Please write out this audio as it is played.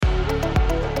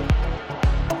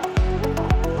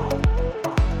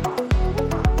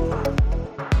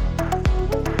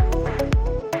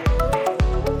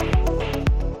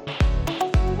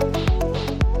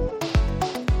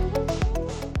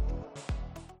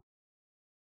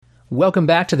Welcome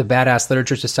back to the Badass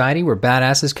Literature Society, where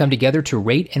badasses come together to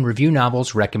rate and review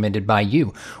novels recommended by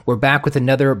you. We're back with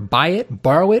another Buy It,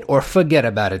 Borrow It, or Forget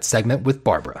About It segment with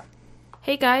Barbara.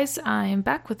 Hey guys, I'm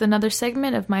back with another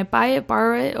segment of my Buy It,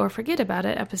 Borrow It, or Forget About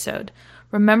It episode.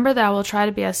 Remember that I will try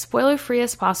to be as spoiler-free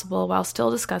as possible while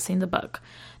still discussing the book.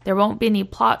 There won't be any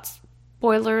plot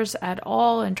spoilers at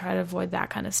all, and try to avoid that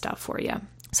kind of stuff for you.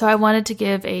 So I wanted to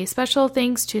give a special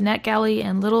thanks to NetGalley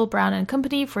and Little Brown and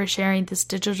Company for sharing this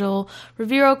digital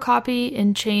review copy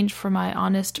in change for my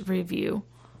honest review.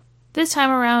 This time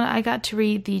around, I got to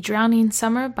read The Drowning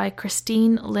Summer by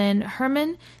Christine Lynn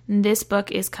Herman. And this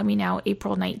book is coming out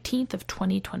April 19th of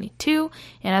 2022.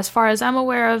 And as far as I'm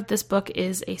aware of, this book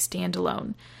is a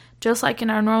standalone. Just like in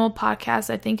our normal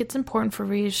podcast, I think it's important for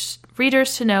readers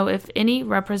to know if any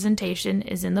representation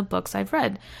is in the books I've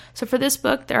read. So for this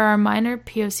book, there are minor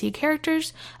POC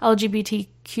characters,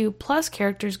 LGBTQ plus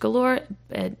characters galore,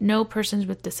 and no persons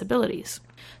with disabilities.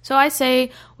 So I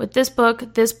say with this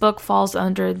book falls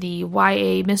under the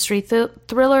YA mystery thriller /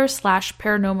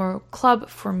 paranormal club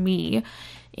for me.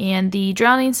 And The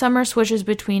Drowning Summer switches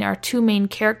between our two main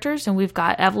characters, and we've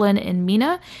got Evelyn and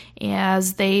Mina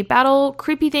as they battle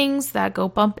creepy things that go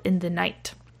bump in the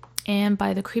night. And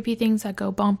by the creepy things that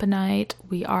go bump in the night,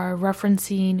 we are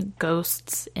referencing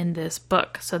ghosts in this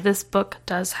book. So this book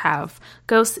does have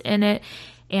ghosts in it,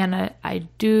 and I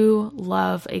do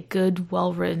love a good,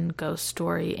 well-written ghost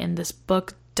story, and this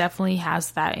book definitely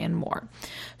has that and more.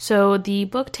 So the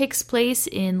book takes place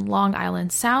in Long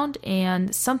Island Sound,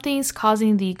 and something's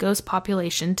causing the ghost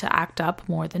population to act up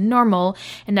more than normal,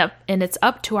 and it's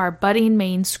up to our budding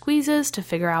main squeezes to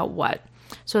figure out what.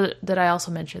 So that I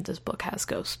also mentioned this book has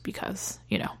ghosts because,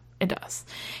 it does.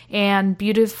 And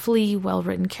beautifully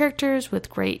well-written characters with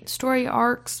great story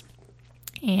arcs.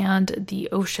 And the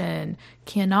ocean,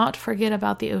 cannot forget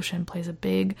about the ocean, plays a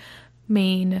big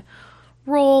main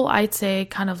role. I'd say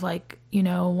kind of like,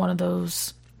 one of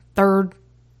those third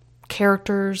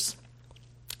characters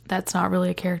that's not really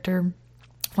a character,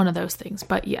 one of those things.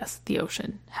 But yes, the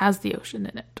ocean has the ocean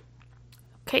in it.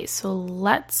 Okay, so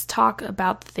let's talk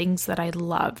about the things that I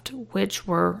loved, which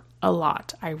were a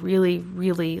lot. I really,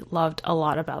 really loved a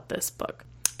lot about this book.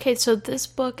 Okay, so this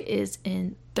book is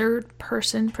in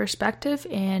third-person perspective,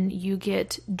 and you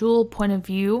get dual point of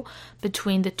view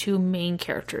between the two main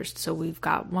characters. So we've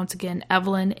got, once again,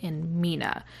 Evelyn and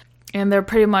Mina. And they're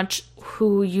pretty much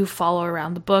who you follow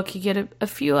around the book. You get a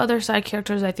few other side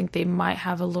characters. I think they might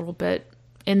have a little bit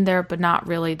in there, but not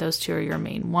really. Those two are your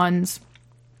main ones.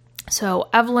 So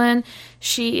Evelyn,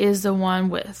 she is the one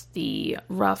with the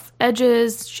rough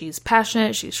edges. She's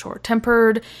passionate, she's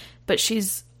short-tempered, but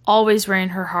she's always wearing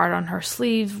her heart on her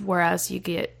sleeve, whereas you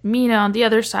get Mina on the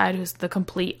other side, who's the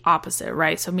complete opposite,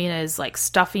 right? So Mina is like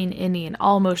stuffing any and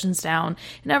all emotions down,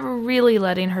 never really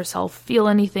letting herself feel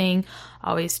anything,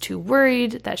 always too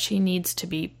worried that she needs to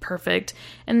be perfect.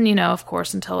 And, of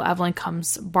course, until Evelyn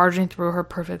comes barging through her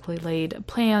perfectly laid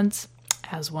plans,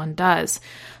 as one does.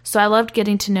 So I loved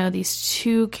getting to know these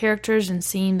two characters and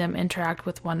seeing them interact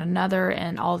with one another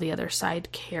and all the other side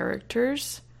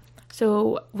characters.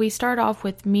 So we start off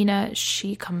with Mina.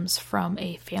 She comes from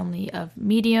a family of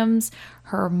mediums.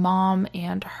 Her mom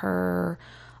and her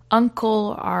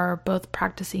uncle are both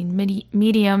practicing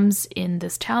mediums in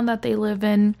this town that they live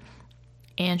in.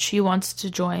 And she wants to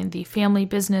join the family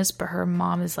business, but her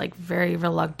mom is very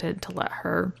reluctant to let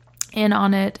her in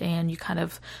on it. And you kind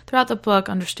of, throughout the book,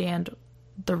 understand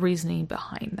the reasoning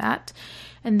behind that.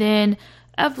 And then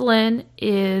Evelyn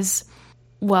is...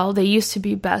 Well, they used to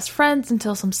be best friends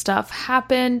until some stuff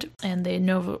happened, and they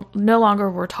no longer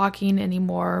were talking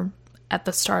anymore at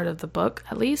the start of the book,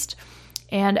 at least.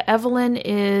 And Evelyn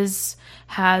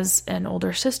has an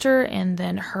older sister, and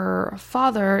then her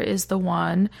father is the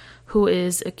one who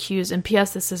is accused. And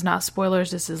P.S., this is not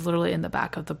spoilers, this is literally in the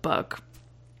back of the book.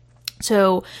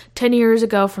 So 10 years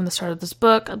ago from the start of this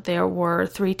book, there were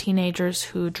 3 teenagers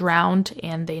who drowned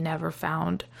and they never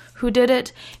found who did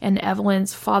it. And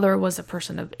Evelyn's father was a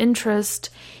person of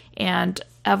interest, and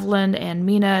Evelyn and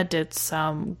Mina did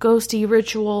some ghosty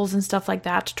rituals and stuff like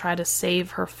that to try to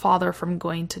save her father from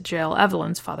going to jail.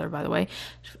 Evelyn's father, by the way,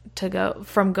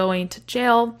 from going to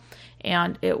jail.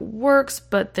 And it works,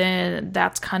 but then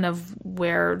that's kind of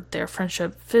where their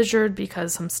friendship fissured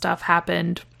because some stuff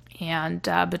happened and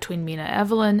between Mina and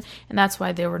Evelyn, and that's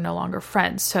why they were no longer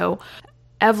friends. So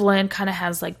Evelyn kind of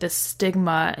has this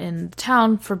stigma in the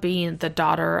town for being the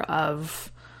daughter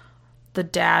of the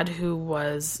dad who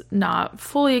was not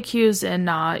fully accused and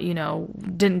not,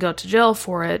 didn't go to jail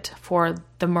for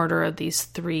the murder of these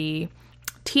 3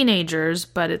 teenagers,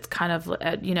 but it's kind of,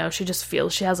 she just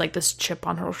feels she has this chip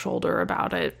on her shoulder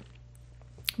about it.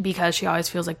 because she always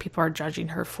feels like people are judging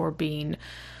her for being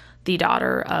the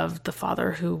daughter of the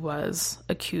father who was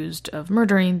accused of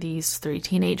murdering these 3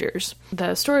 teenagers.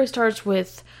 The story starts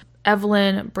with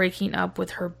Evelyn breaking up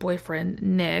with her boyfriend,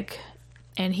 Nick,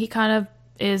 and he kind of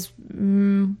is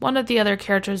one of the other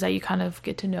characters that you kind of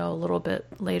get to know a little bit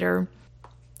later.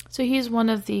 So he's one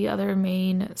of the other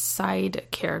main side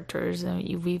characters,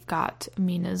 and we've got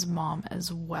Mina's mom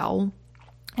as well,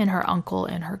 and her uncle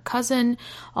and her cousin,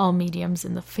 all mediums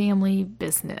in the family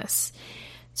business.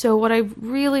 So what I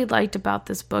really liked about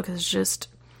this book is just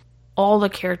all the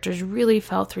characters really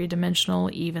felt three-dimensional,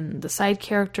 even the side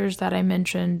characters that I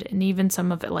mentioned, and even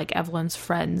some of it, like Evelyn's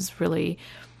friends, really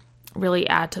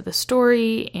add to the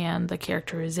story and the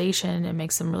characterization. It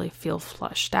makes them really feel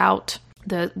fleshed out.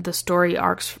 The story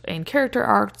arcs and character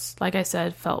arcs, like I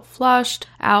said, felt flushed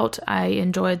out. I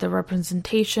enjoyed the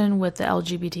representation with the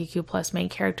LGBTQ plus main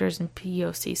characters and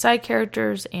POC side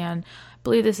characters, and I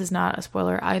believe this is not a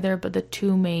spoiler either, but the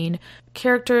 2 main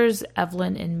characters,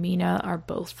 Evelyn and Mina, are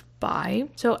both bi.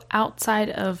 So outside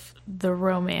of the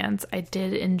romance, I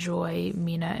did enjoy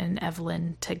Mina and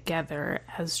Evelyn together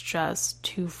as just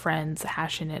 2 friends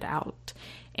hashing it out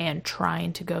and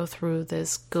trying to go through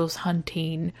this ghost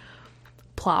hunting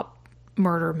plot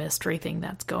murder mystery thing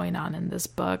that's going on in this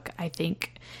book. I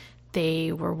think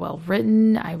they were well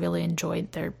written. I really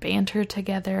enjoyed their banter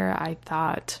together. I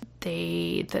thought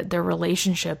that their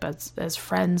relationship as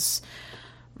friends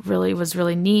was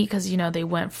really neat, because they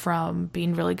went from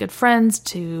being really good friends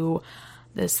to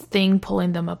this thing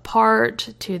pulling them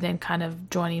apart to then kind of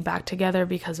joining back together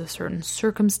because of certain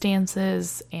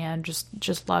circumstances, and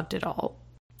just loved it all.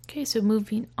 Okay, so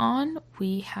moving on,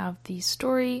 we have the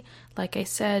story. Like I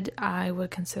said, I would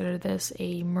consider this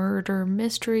a murder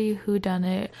mystery,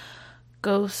 whodunit,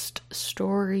 ghost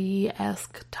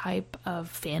story-esque type of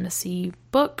fantasy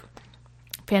book.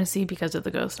 Fantasy because of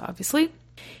the ghost, obviously.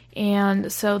 And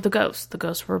so the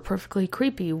ghosts were perfectly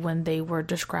creepy when they were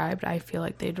described. I feel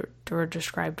like they were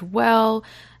described well,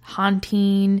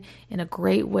 haunting in a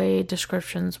great way.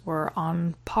 Descriptions were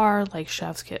on par, like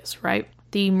chef's kiss, right?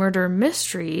 The murder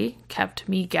mystery kept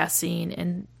me guessing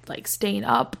and like staying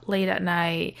up late at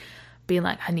night, being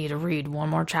like, I need to read one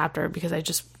more chapter, because I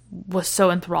just was so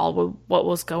enthralled with what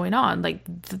was going on. Like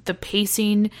the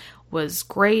pacing was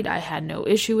great. I had no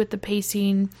issue with the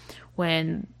pacing.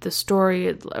 When the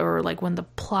story, or like when the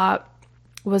plot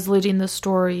was leading the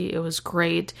story, it was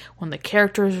great. When the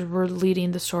characters were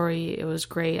leading the story, it was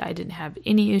great. I didn't have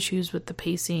any issues with the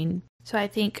pacing. So I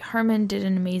think Herman did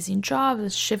an amazing job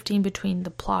of shifting between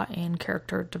the plot and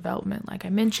character development. Like I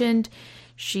mentioned,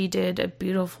 she did a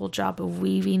beautiful job of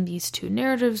weaving these 2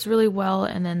 narratives really well,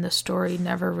 and then the story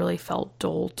never really felt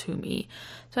dull to me.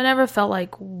 So I never felt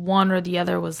like one or the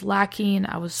other was lacking.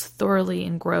 I was thoroughly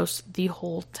engrossed the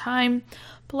whole time.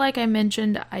 But like I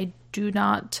mentioned, I do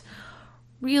not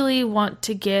really want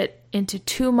to get into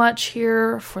too much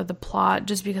here for the plot,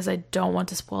 just because I don't want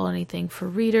to spoil anything for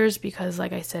readers, because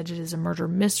like I said, it is a murder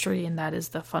mystery, and that is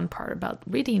the fun part about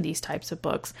reading these types of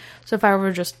books. So if I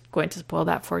were just going to spoil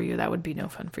that for you, that would be no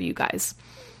fun for you guys.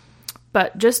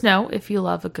 But just know, if you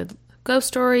love a good ghost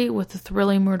story with a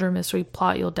thrilling murder mystery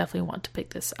plot, you'll definitely want to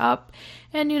pick this up.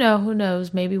 And who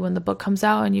knows, maybe when the book comes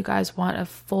out and you guys want a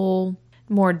full,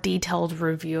 more detailed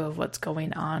review of what's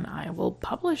going on, I will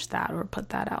publish that or put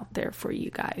that out there for you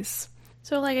guys.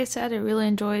 So like I said, I really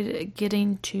enjoyed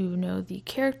getting to know the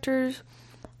characters.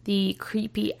 The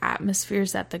creepy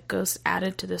atmospheres that the ghosts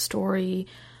added to the story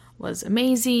was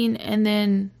amazing, and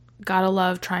then gotta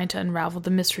love trying to unravel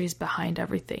the mysteries behind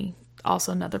everything.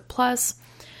 Also another plus,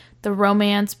 the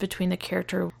romance between the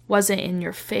character wasn't in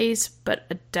your face,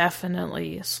 but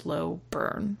definitely a slow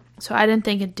burn. So I didn't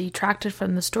think it detracted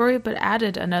from the story, but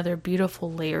added another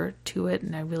beautiful layer to it,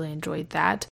 and I really enjoyed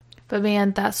that. But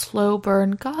man, that slow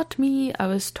burn got me. I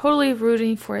was totally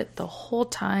rooting for it the whole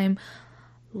time.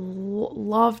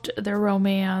 Loved their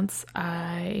romance.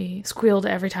 I squealed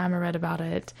every time I read about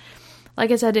it.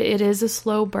 Like I said, it is a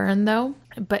slow burn though,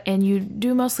 and you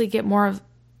do mostly get more of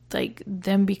like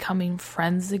them becoming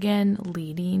friends again,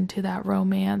 leading to that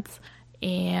romance.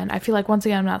 And I feel like, once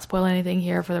again, I'm not spoiling anything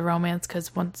here for the romance,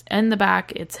 because once in the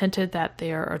back, it's hinted that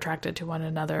they are attracted to one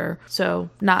another.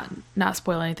 So not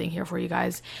spoil anything here for you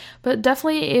guys. But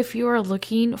definitely, if you are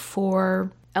looking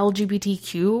for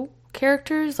LGBTQ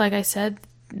characters, like I said,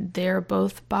 they're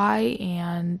both bi,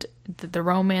 and the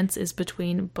romance is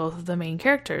between both of the main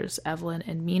characters, Evelyn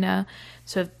and Mina.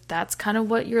 So if that's kind of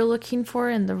what you're looking for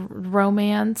in the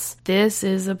romance, this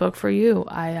is a book for you.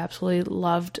 I absolutely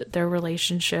loved their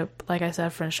relationship, like I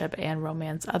said, friendship and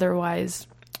romance. Otherwise,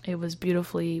 it was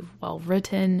beautifully well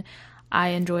written. I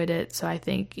enjoyed it, so I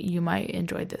think you might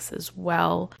enjoy this as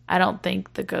well. I don't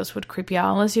think the ghost would creep you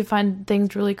out unless you find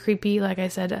things really creepy. Like I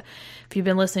said, if you've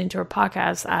been listening to our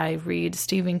podcast, I read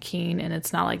Stephen King, and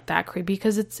it's not like that creepy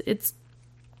because it's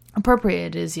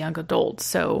appropriate. It is young adults,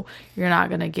 so you're not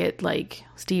going to get like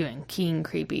Stephen King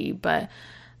creepy, but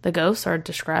the ghosts are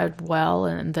described well,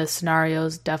 and the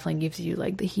scenarios definitely gives you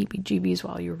like the heebie-jeebies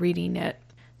while you're reading it.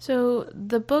 So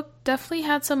the book definitely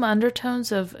had some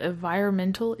undertones of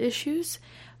environmental issues,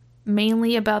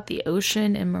 mainly about the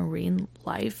ocean and marine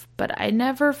life, but I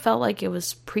never felt like it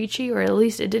was preachy, or at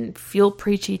least it didn't feel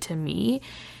preachy to me.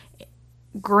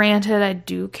 Granted, I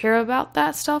do care about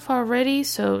that stuff already,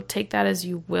 so take that as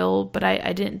you will, but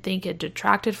I didn't think it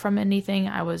detracted from anything.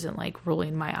 I wasn't like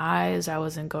rolling my eyes. I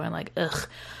wasn't going like, ugh,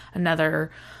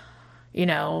 another,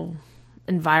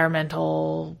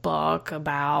 environmental book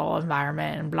about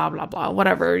environment and blah, blah, blah,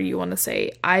 whatever you want to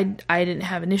say. I didn't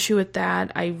have an issue with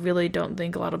that. I really don't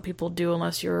think a lot of people do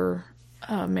unless you're,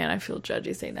 oh man, I feel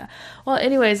judgy saying that. Well,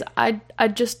 anyways, I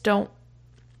just don't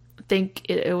think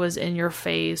it was in your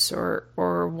face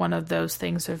or one of those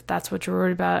things. If that's what you're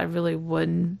worried about, I really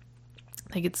wouldn't.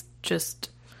 I think it's just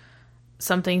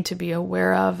something to be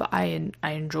aware of. I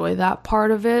enjoy that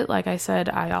part of it. Like I said,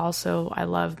 I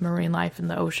love marine life in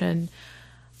the ocean.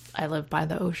 I live by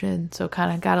the ocean, so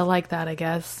kind of gotta like that, I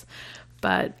guess.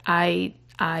 But I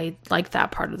like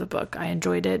that part of the book. I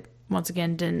enjoyed it. Once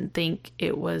again, didn't think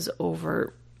it was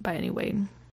over by any way.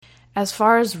 As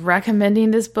far as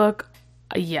recommending this book,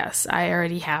 yes, I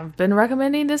already have been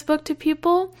recommending this book to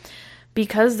people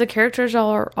because the characters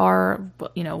are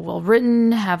well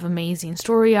written, have amazing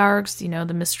story arcs.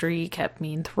 The mystery kept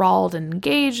me enthralled and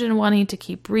engaged and wanting to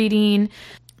keep reading.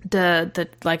 The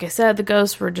like I said, the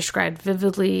ghosts were described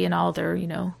vividly in all their,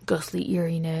 ghostly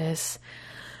eeriness.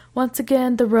 Once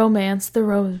again, the romance,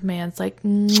 like,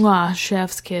 mwah,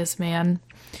 chef's kiss, man.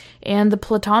 And the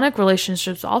platonic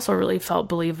relationships also really felt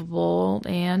believable,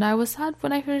 and I was sad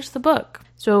when I finished the book.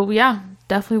 So yeah,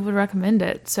 definitely would recommend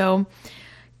it. So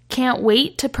can't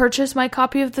wait to purchase my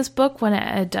copy of this book when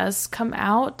it does come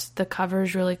out. The cover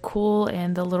is really cool,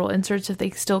 and the little inserts, if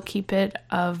they still keep it,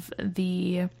 of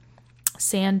the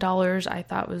sand dollars, I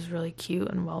thought was really cute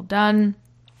and well done.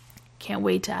 Can't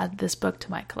wait to add this book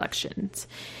to my collections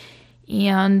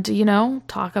and,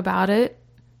 talk about it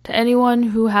to anyone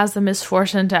who has the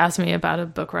misfortune to ask me about a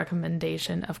book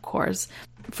recommendation, of course.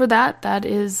 For that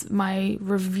is my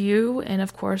review, and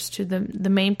of course, to the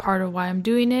main part of why I'm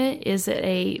doing it. Is it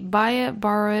a buy it,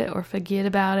 borrow it, or forget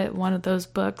about it, one of those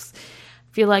books?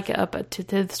 I feel like up to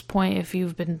this point, if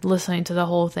you've been listening to the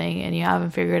whole thing and you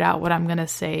haven't figured out what I'm going to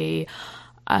say,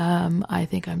 I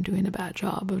think I'm doing a bad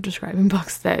job of describing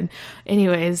books then.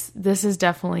 Anyways, this is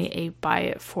definitely a buy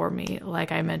it for me.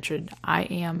 Like I mentioned, I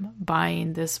am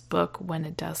buying this book when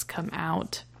it does come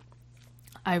out.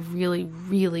 I really,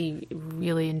 really,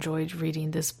 really enjoyed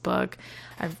reading this book.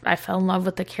 I fell in love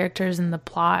with the characters and the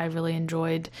plot. I really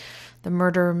enjoyed the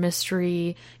murder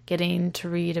mystery, getting to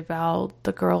read about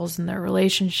the girls and their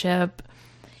relationship.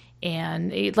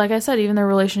 And like I said, even their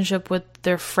relationship with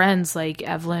their friends, like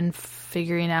Evelyn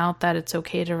figuring out that it's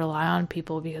okay to rely on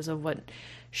people because of what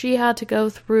she had to go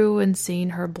through, and seeing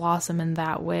her blossom in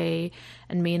that way,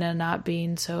 and Mina not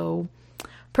being so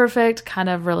perfect, kind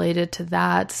of related to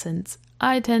that since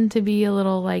I tend to be a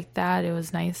little like that. It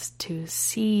was nice to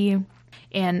see,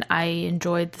 and I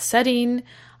enjoyed the setting.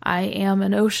 I am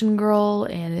an ocean girl,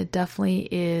 and it definitely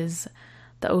is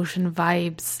the ocean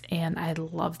vibes, and I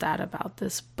love that about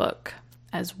this book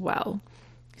as well.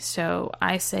 So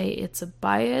I say it's a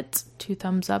buy it. 2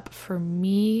 thumbs up for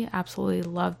me. Absolutely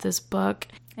love this book,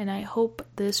 and I hope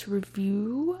this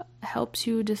review helps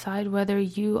you decide whether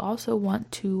you also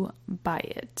want to buy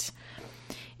it.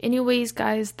 Anyways,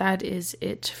 guys, that is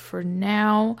it for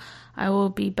now. I will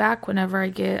be back whenever I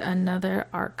get another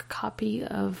ARC copy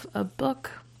of a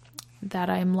book that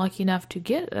I'm lucky enough to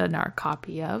get an ARC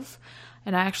copy of.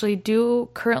 And I actually do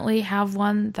currently have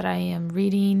one that I am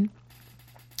reading.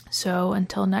 So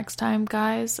until next time,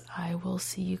 guys, I will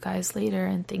see you guys later,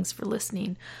 and thanks for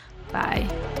listening. Bye.